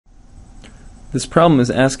This problem is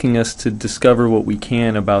asking us to discover what we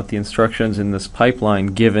can about the instructions in this pipeline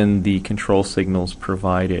given the control signals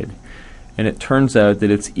provided. And it turns out that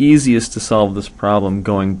it's easiest to solve this problem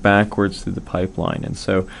going backwards through the pipeline. And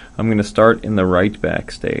so I'm going to start in the write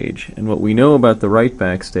back stage. And what we know about the write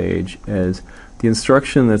back stage is the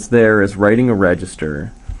instruction that's there is writing a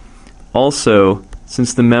register. Also,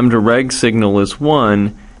 since the mem to reg signal is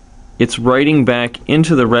 1, it's writing back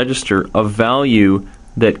into the register a value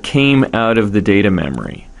that came out of the data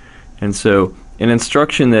memory. And so an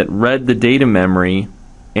instruction that read the data memory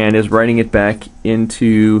and is writing it back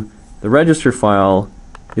into the register file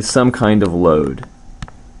is some kind of load.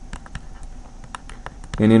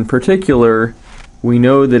 And in particular, we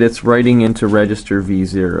know that it's writing into register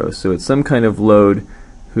V0. So it's some kind of load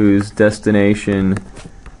whose destination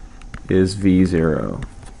is V0.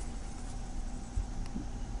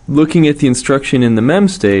 Looking at the instruction in the mem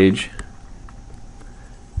stage,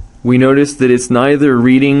 we notice that it's neither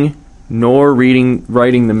reading nor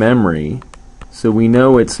writing the memory. So we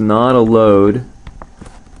know it's not a load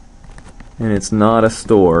and it's not a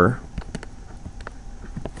store.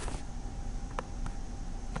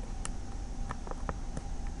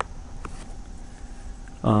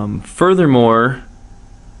 Furthermore,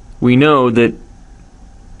 we know that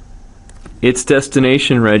its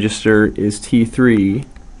destination register is T3.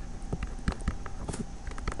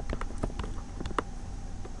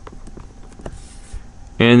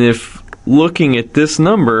 And if looking at this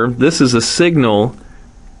number, this is a signal,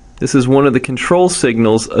 this is one of the control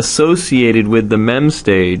signals associated with the mem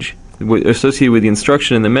stage, associated with the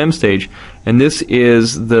instruction in the mem stage, and this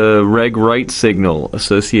is the reg write signal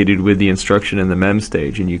associated with the instruction in the mem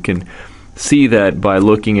stage. And you can see that by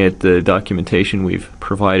looking at the documentation we've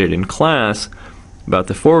provided in class about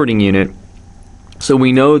the forwarding unit. So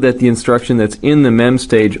we know that the instruction that's in the mem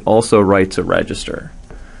stage also writes a register.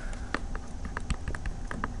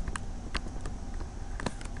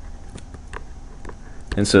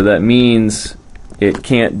 And so that means it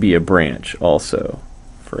can't be a branch also,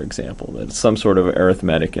 for example. That's some sort of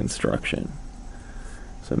arithmetic instruction.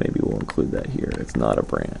 So maybe we'll include that here. It's not a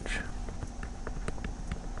branch.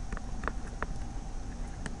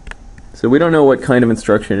 So we don't know what kind of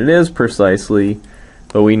instruction it is precisely,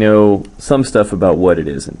 but we know some stuff about what it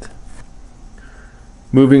isn't.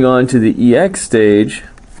 Moving on to the EX stage,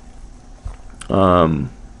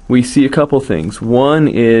 we see a couple things. One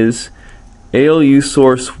is ALU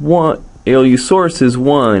source is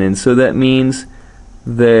 1, and so that means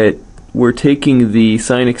that we're taking the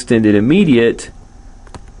sign extended immediate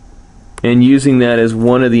and using that as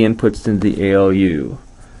one of the inputs into the ALU.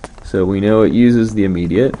 So we know it uses the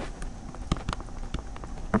immediate.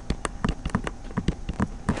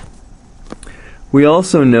 We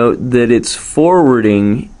also note that it's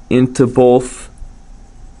forwarding into both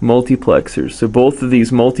multiplexers. So both of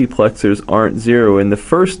these multiplexers aren't 0. In the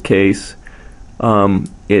first case,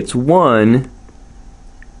 it's 1,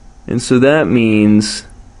 and so that means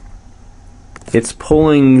it's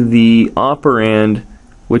pulling the operand,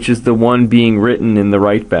 which is the one being written in the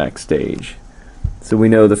write back stage. So we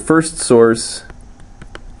know the first source,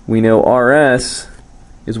 we know RS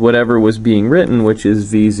is whatever was being written, which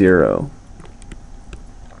is V0.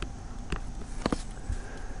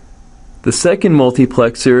 The second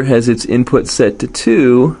multiplexer has its input set to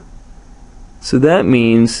 2, so that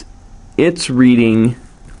means it's reading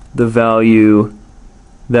the value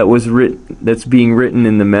that was that's being written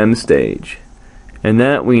in the mem stage, and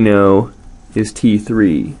that we know is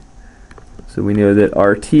T3. So we know that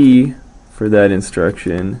RT for that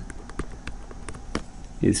instruction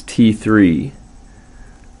is T3.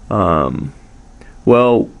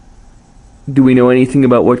 Well, do we know anything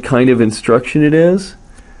about what kind of instruction it is?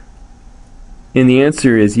 And the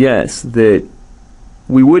answer is yes, that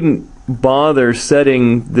we wouldn't bother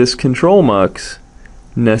setting this control mux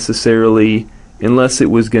necessarily unless it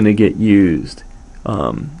was going to get used.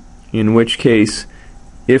 In which case,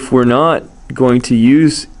 if we're not going to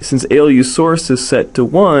use, since ALU source is set to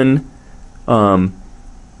 1,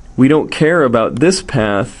 we don't care about this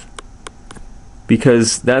path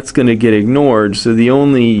because that's going to get ignored. So the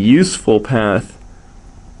only useful path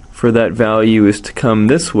for that value is to come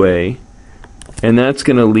this way, and that's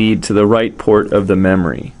going to lead to the right port of the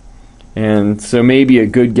memory. And so maybe a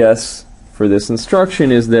good guess for this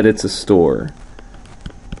instruction is that it's a store.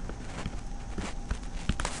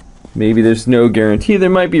 Maybe there's no guarantee. There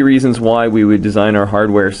might be reasons why we would design our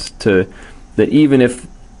hardware to that even if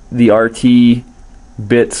the RT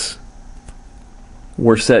bits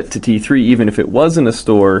were set to T3, even if it wasn't a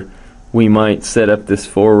store, we might set up this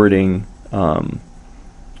forwarding,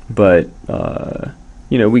 but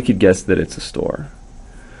you know, we could guess that it's a store.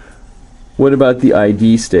 What about the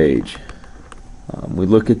ID stage? We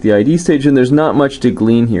look at the ID stage, and there's not much to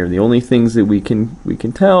glean here. The only things that we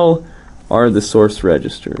can tell are the source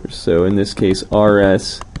registers. So in this case,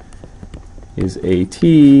 RS is AT,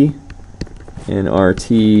 and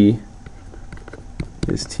RT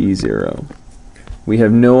is T0. We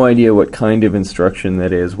have no idea what kind of instruction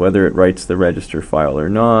that is, whether it writes the register file or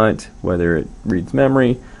not, whether it reads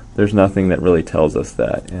memory. There's nothing that really tells us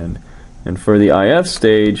that. And for the IF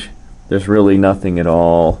stage, there's really nothing at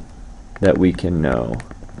all that we can know.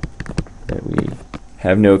 That we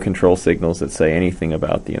have no control signals that say anything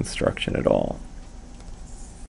about the instruction at all.